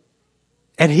it.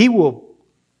 And he will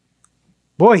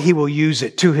use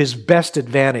it to his best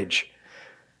advantage.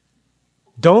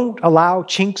 Don't allow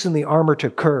chinks in the armor to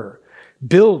occur.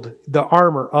 Build the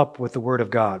armor up with the Word of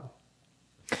God.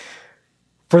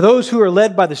 For those who are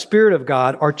led by the Spirit of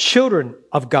God are children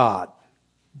of God.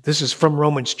 This is from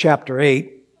Romans chapter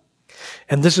 8.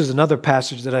 And this is another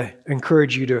passage that I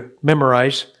encourage you to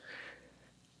memorize.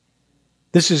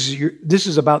 This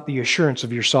is about the assurance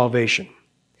of your salvation.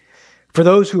 For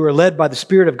those who are led by the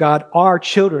Spirit of God are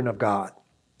children of God.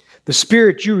 The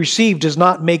Spirit you receive does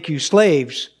not make you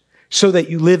slaves so that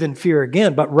you live in fear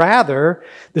again, but rather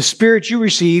the Spirit you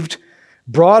received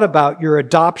brought about your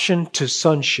adoption to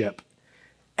sonship.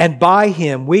 And by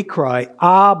Him we cry,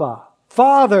 Abba,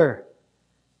 Father.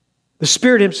 The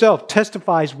Spirit Himself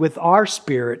testifies with our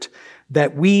spirit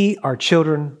that we are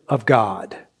children of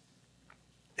God.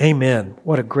 Amen.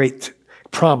 What a great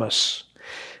promise.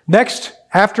 Next,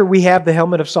 after we have the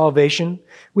helmet of salvation,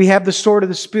 we have the sword of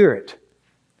the Spirit.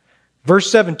 Verse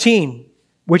 17,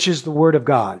 which is the Word of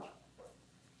God.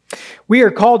 We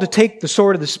are called to take the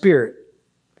sword of the Spirit.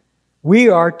 We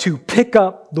are to pick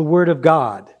up the Word of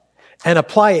God and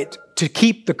apply it to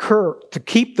keep the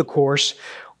course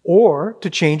or to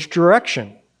change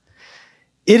direction.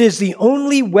 It is the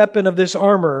only weapon of this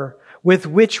armor with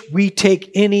which we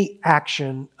take any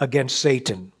action against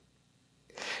Satan.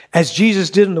 As Jesus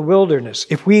did in the wilderness,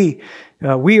 if we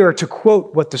are to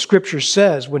quote what the Scripture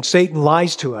says when Satan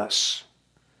lies to us,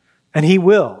 and he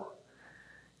will.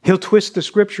 He'll twist the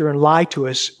Scripture and lie to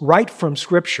us right from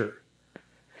Scripture.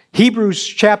 Hebrews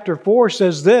chapter 4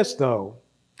 says this, though.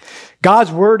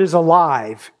 God's Word is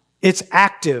alive. It's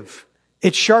active.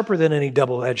 It's sharper than any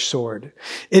double-edged sword.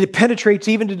 It penetrates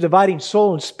even to dividing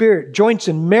soul and spirit, joints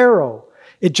and marrow.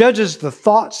 It judges the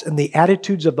thoughts and the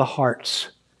attitudes of the hearts.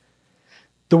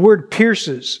 The Word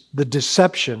pierces the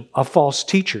deception of false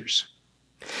teachers.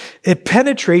 It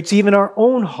penetrates even our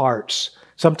own hearts,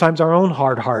 sometimes our own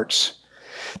hard hearts,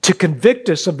 to convict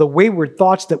us of the wayward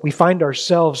thoughts that we find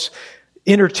ourselves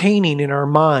entertaining in our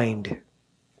mind.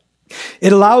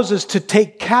 It allows us to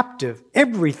take captive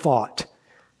every thought,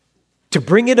 to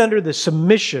bring it under the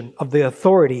submission of the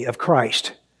authority of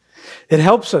Christ. It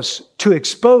helps us to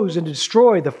expose and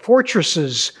destroy the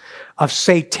fortresses of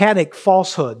satanic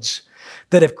falsehoods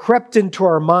that have crept into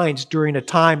our minds during a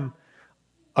time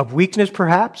of weakness,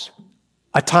 perhaps,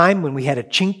 a time when we had a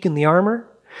chink in the armor,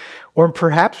 or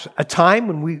perhaps a time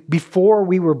when before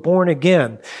we were born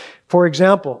again. For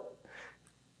example,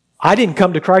 I didn't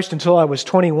come to Christ until I was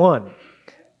 21.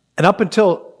 And up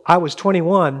until I was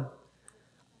 21,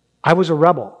 I was a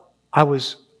rebel. I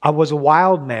was a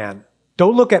wild man.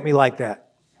 Don't look at me like that.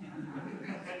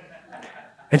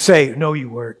 And say, no, you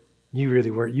weren't. You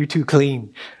really weren't. You're too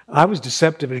clean. I was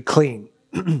deceptive and clean.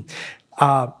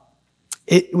 I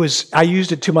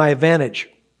used it to my advantage.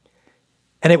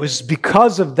 And it was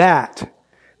because of that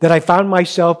I found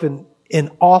myself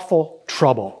in awful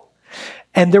trouble.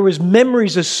 And there was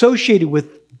memories associated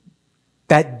with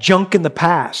that junk in the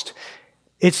past.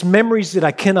 It's memories that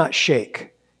I cannot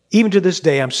shake. Even to this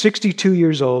day, I'm 62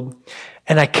 years old,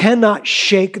 and I cannot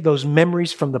shake those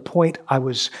memories from the point I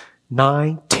was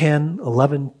 9, 10,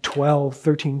 11, 12,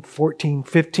 13, 14,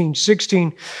 15,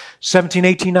 16, 17,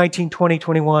 18, 19, 20,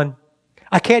 21.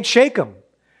 I can't shake them.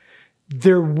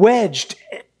 They're wedged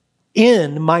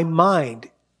in my mind,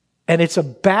 and it's a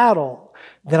battle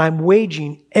that I'm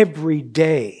waging every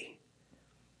day.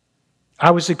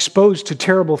 I was exposed to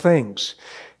terrible things,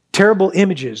 terrible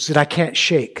images that I can't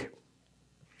shake.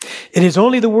 It is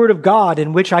only the Word of God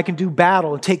in which I can do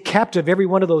battle and take captive every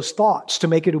one of those thoughts to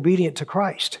make it obedient to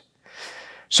Christ.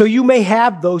 So you may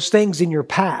have those things in your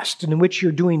past in which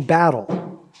you're doing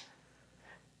battle.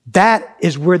 That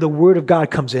is where the Word of God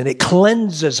comes in. It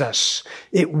cleanses us.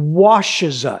 It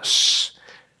washes us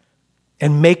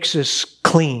and makes us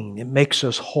clean. It makes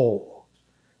us whole.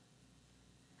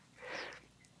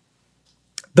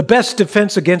 The best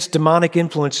defense against demonic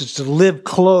influence is to live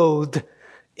clothed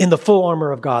in the full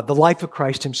armor of God, the life of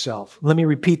Christ Himself. Let me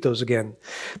repeat those again.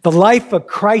 The life of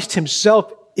Christ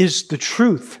Himself is the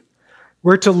truth.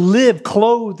 We're to live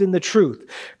clothed in the truth,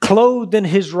 clothed in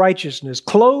His righteousness,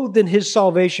 clothed in His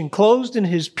salvation, clothed in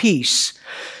His peace,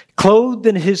 clothed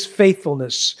in His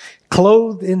faithfulness,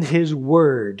 clothed in His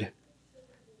word,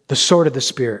 the sword of the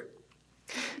Spirit.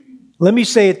 Let me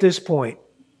say at this point,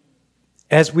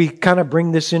 as we kind of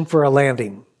bring this in for a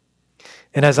landing,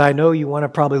 and as I know you want to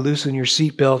probably loosen your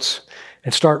seatbelts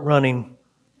and start running,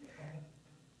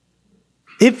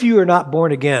 if you are not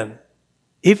born again,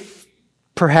 if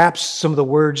perhaps some of the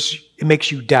words, it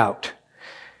makes you doubt,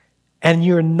 and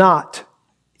you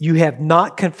have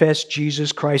not confessed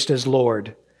Jesus Christ as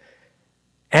Lord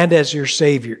and as your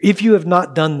Savior, if you have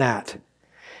not done that,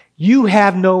 you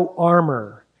have no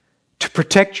armor to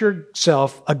protect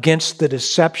yourself against the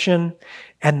deception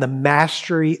and the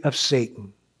mastery of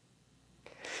Satan.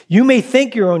 You may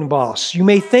think you're your own boss. You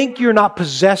may think you're not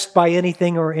possessed by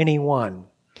anything or anyone.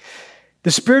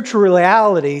 The spiritual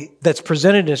reality that's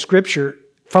presented in Scripture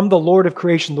from the Lord of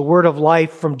creation, the Word of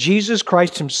life, from Jesus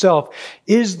Christ Himself,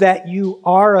 is that you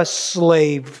are a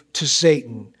slave to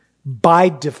Satan by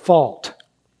default.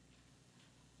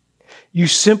 You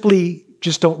simply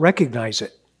just don't recognize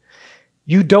it.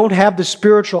 You don't have the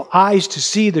spiritual eyes to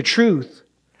see the truth.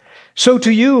 So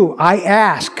to you, I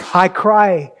ask, I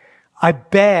cry, I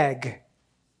beg.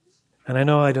 And I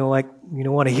know I don't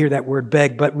want to hear that word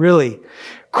beg, but really,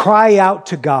 cry out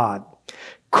to God.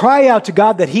 Cry out to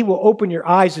God that He will open your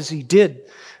eyes as He did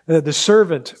the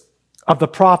servant of the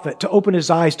prophet, to open his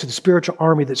eyes to the spiritual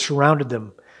army that surrounded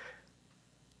them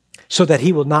so that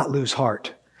he will not lose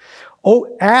heart.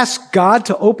 Oh, ask God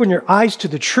to open your eyes to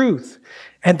the truth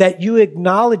and that you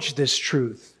acknowledge this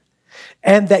truth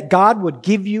and that God would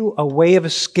give you a way of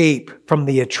escape from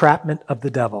the entrapment of the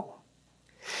devil.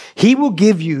 He will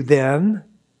give you then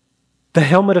the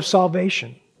helmet of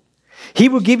salvation. He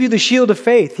will give you the shield of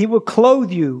faith. He will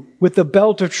clothe you with the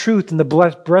belt of truth and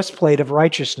the breastplate of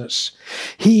righteousness.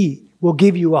 He will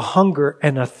give you a hunger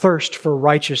and a thirst for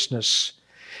righteousness.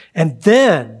 And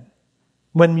then,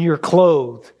 when you're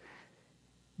clothed,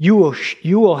 you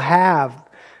will have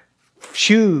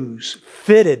shoes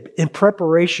fitted in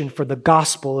preparation for the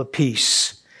gospel of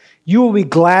peace. You will be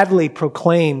gladly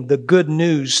proclaim the good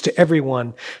news to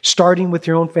everyone, starting with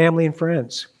your own family and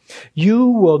friends. You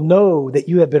will know that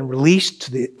you have been released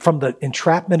from the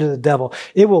entrapment of the devil.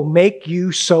 It will make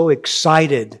you so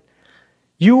excited.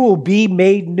 You will be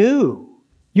made new.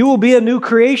 You will be a new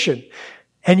creation.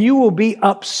 And you will be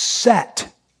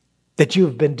upset that you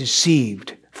have been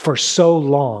deceived for so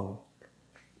long.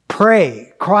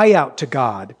 Pray, cry out to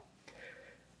God.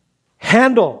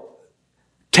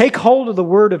 Take hold of the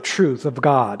word of truth of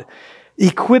God,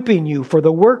 equipping you for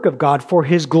the work of God for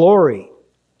His glory.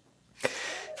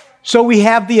 So we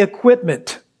have the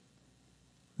equipment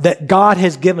that God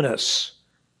has given us.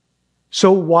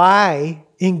 So why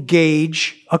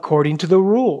engage according to the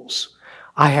rules?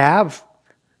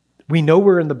 We know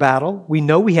we're in the battle. We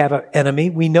know we have an enemy.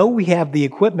 We know we have the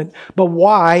equipment. But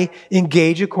why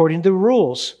engage according to the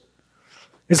rules?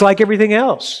 It's like everything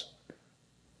else.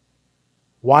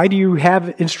 Why do you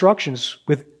have instructions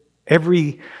with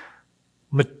every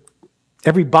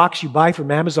box you buy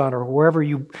from Amazon or wherever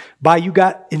you buy? You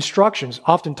got instructions,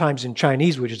 oftentimes in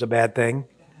Chinese, which is a bad thing.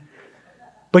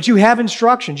 But you have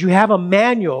instructions. You have a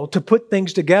manual to put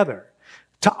things together,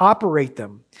 to operate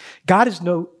them. God is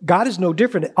no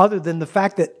different other than the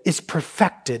fact that it's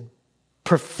perfected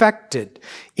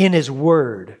in His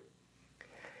Word.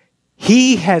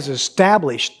 He has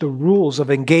established the rules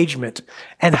of engagement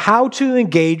and how to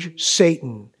engage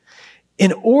Satan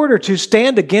in order to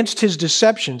stand against his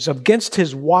deceptions, against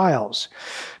his wiles.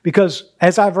 Because,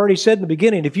 as I've already said in the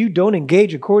beginning, if you don't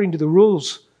engage according to the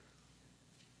rules,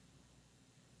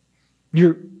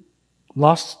 you're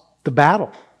lost the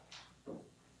battle.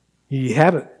 You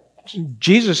haven't.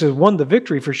 Jesus has won the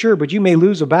victory for sure, but you may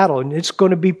lose a battle, and it's going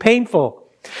to be painful.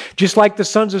 Just like the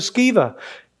sons of Sceva.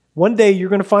 One day you're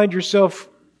going to find yourself,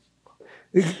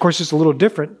 of course it's a little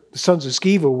different. The sons of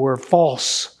Sceva were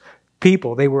false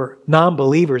people. They were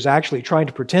non-believers actually trying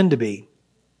to pretend to be.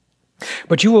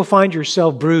 But you will find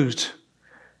yourself bruised,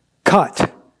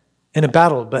 cut in a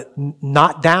battle, but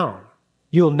not down.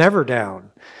 You'll never down.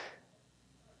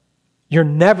 You're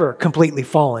never completely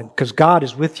fallen because God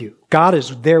is with you. God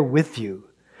is there with you.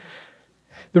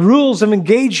 The rules of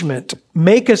engagement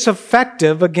make us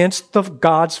effective against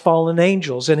God's fallen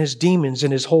angels and His demons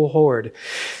and His whole horde.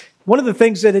 One of the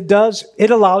things that it does,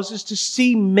 it allows us to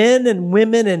see men and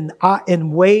women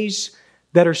in ways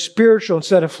that are spiritual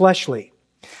instead of fleshly.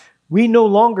 We no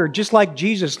longer, just like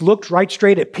Jesus looked right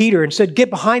straight at Peter and said, "Get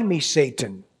behind me,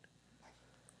 Satan."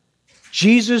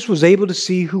 Jesus was able to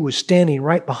see who was standing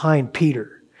right behind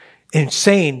Peter and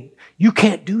saying, "You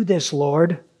can't do this,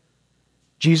 Lord."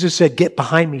 Jesus said, "Get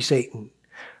behind me, Satan."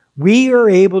 We are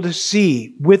able to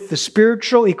see with the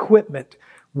spiritual equipment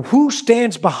who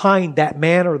stands behind that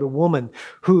man or the woman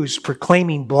who's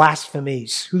proclaiming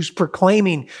blasphemies, who's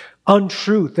proclaiming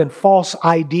untruth and false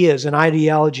ideas and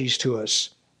ideologies to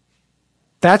us.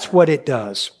 That's what it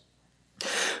does.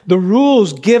 The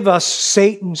rules give us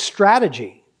Satan's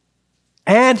strategy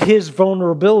and his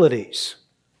vulnerabilities.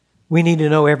 We need to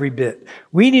know every bit.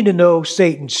 We need to know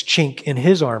Satan's chink in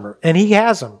his armor, and he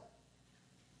has them.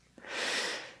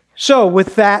 So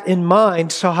with that in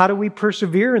mind, so how do we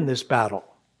persevere in this battle?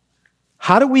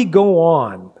 How do we go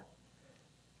on?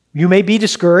 You may be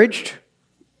discouraged.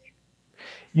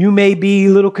 You may be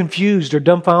a little confused or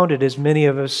dumbfounded, as many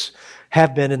of us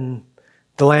have been in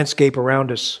the landscape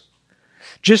around us.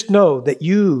 Just know that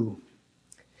you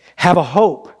have a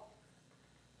hope,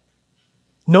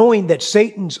 knowing that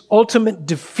Satan's ultimate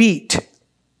defeat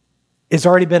has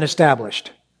already been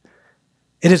established.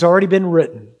 It has already been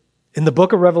written. In the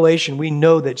book of Revelation, we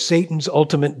know that Satan's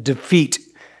ultimate defeat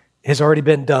has already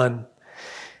been done.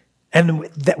 And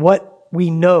that what we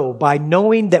know, by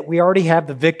knowing that we already have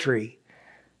the victory,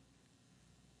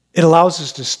 it allows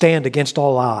us to stand against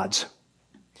all odds.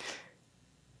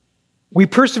 We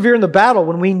persevere in the battle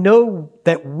when we know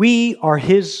that we are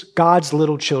God's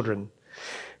little children.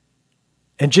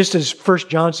 And just as 1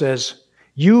 John says,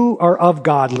 you are of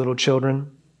God, little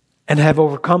children, and have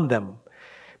overcome them.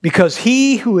 Because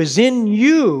he who is in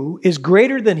you is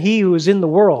greater than he who is in the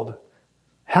world.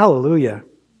 Hallelujah.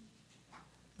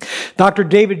 Dr.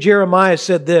 David Jeremiah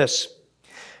said this,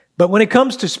 But when it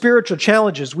comes to spiritual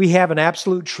challenges, we have an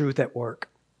absolute truth at work.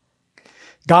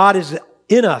 God is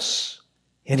in us,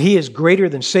 and He is greater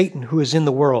than Satan, who is in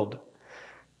the world.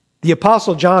 The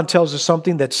Apostle John tells us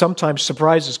something that sometimes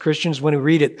surprises Christians when we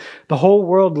read it. The whole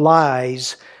world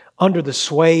lies under the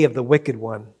sway of the wicked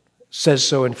one, says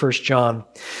so in 1 John,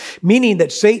 meaning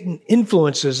that Satan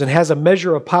influences and has a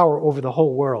measure of power over the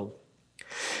whole world.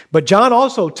 But John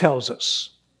also tells us,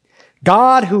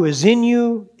 God who is in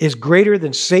you is greater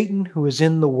than Satan who is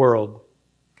in the world.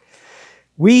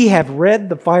 We have read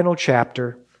the final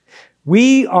chapter.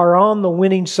 We are on the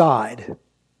winning side.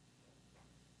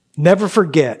 Never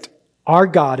forget, our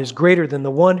God is greater than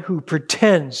the one who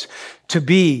pretends to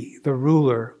be the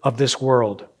ruler of this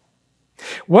world.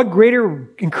 What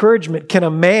greater encouragement can a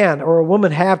man or a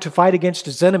woman have to fight against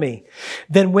his enemy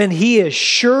than when he is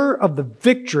sure of the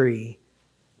victory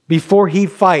before he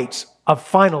fights a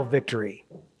final victory?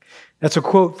 That's a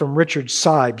quote from Richard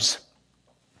Sibbes.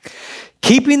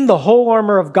 Keeping the whole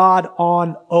armor of God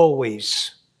on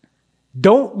always.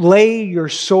 Don't lay your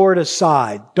sword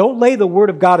aside. Don't lay the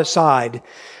word of God aside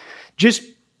just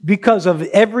because of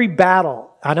every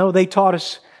battle. I know they taught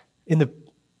us in the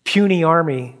puny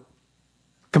army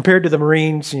compared to the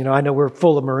Marines. You know, I know we're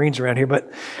full of Marines around here,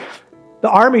 but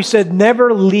the Army said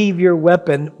never leave your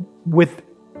weapon with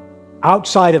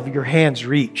outside of your hand's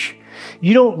reach.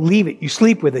 You don't leave it. You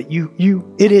sleep with it.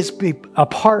 It is a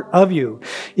part of you.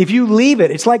 If you leave it,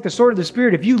 it's like the sword of the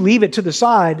Spirit. If you leave it to the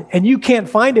side and you can't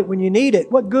find it when you need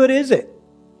it, what good is it?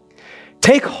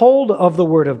 Take hold of the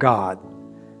Word of God.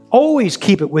 Always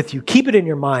keep it with you. Keep it in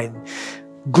your mind.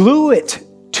 Glue it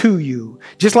to you.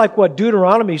 Just like what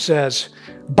Deuteronomy says,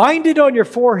 bind it on your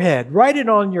forehead. Write it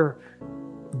on your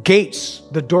gates,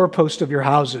 the doorpost of your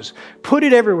houses. Put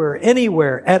it everywhere,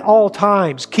 anywhere, at all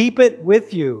times. Keep it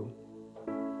with you.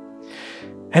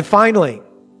 And finally,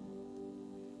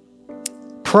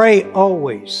 pray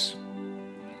always.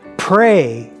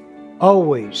 Pray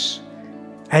always.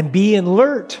 And be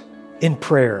alert in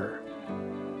prayer.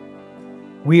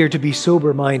 We are to be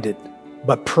sober-minded,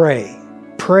 but pray.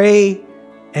 Pray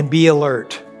and be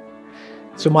alert.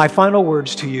 So my final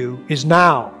words to you is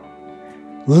now,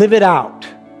 live it out.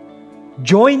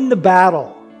 Join the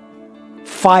battle.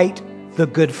 Fight the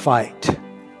good fight.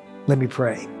 Let me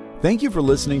pray. Thank you for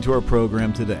listening to our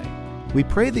program today. We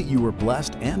pray that you were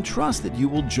blessed and trust that you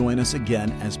will join us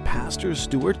again as Pastor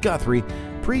Stuart Guthrie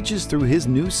preaches through his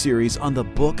new series on the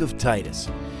book of Titus.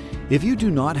 If you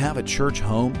do not have a church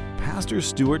home, Pastor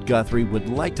Stuart Guthrie would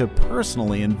like to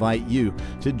personally invite you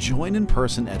to join in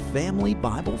person at Family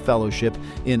Bible Fellowship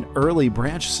in Early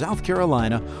Branch, South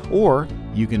Carolina, or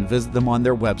you can visit them on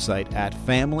their website at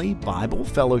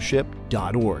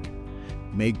familybiblefellowship.org.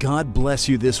 May God bless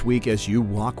you this week as you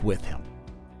walk with Him.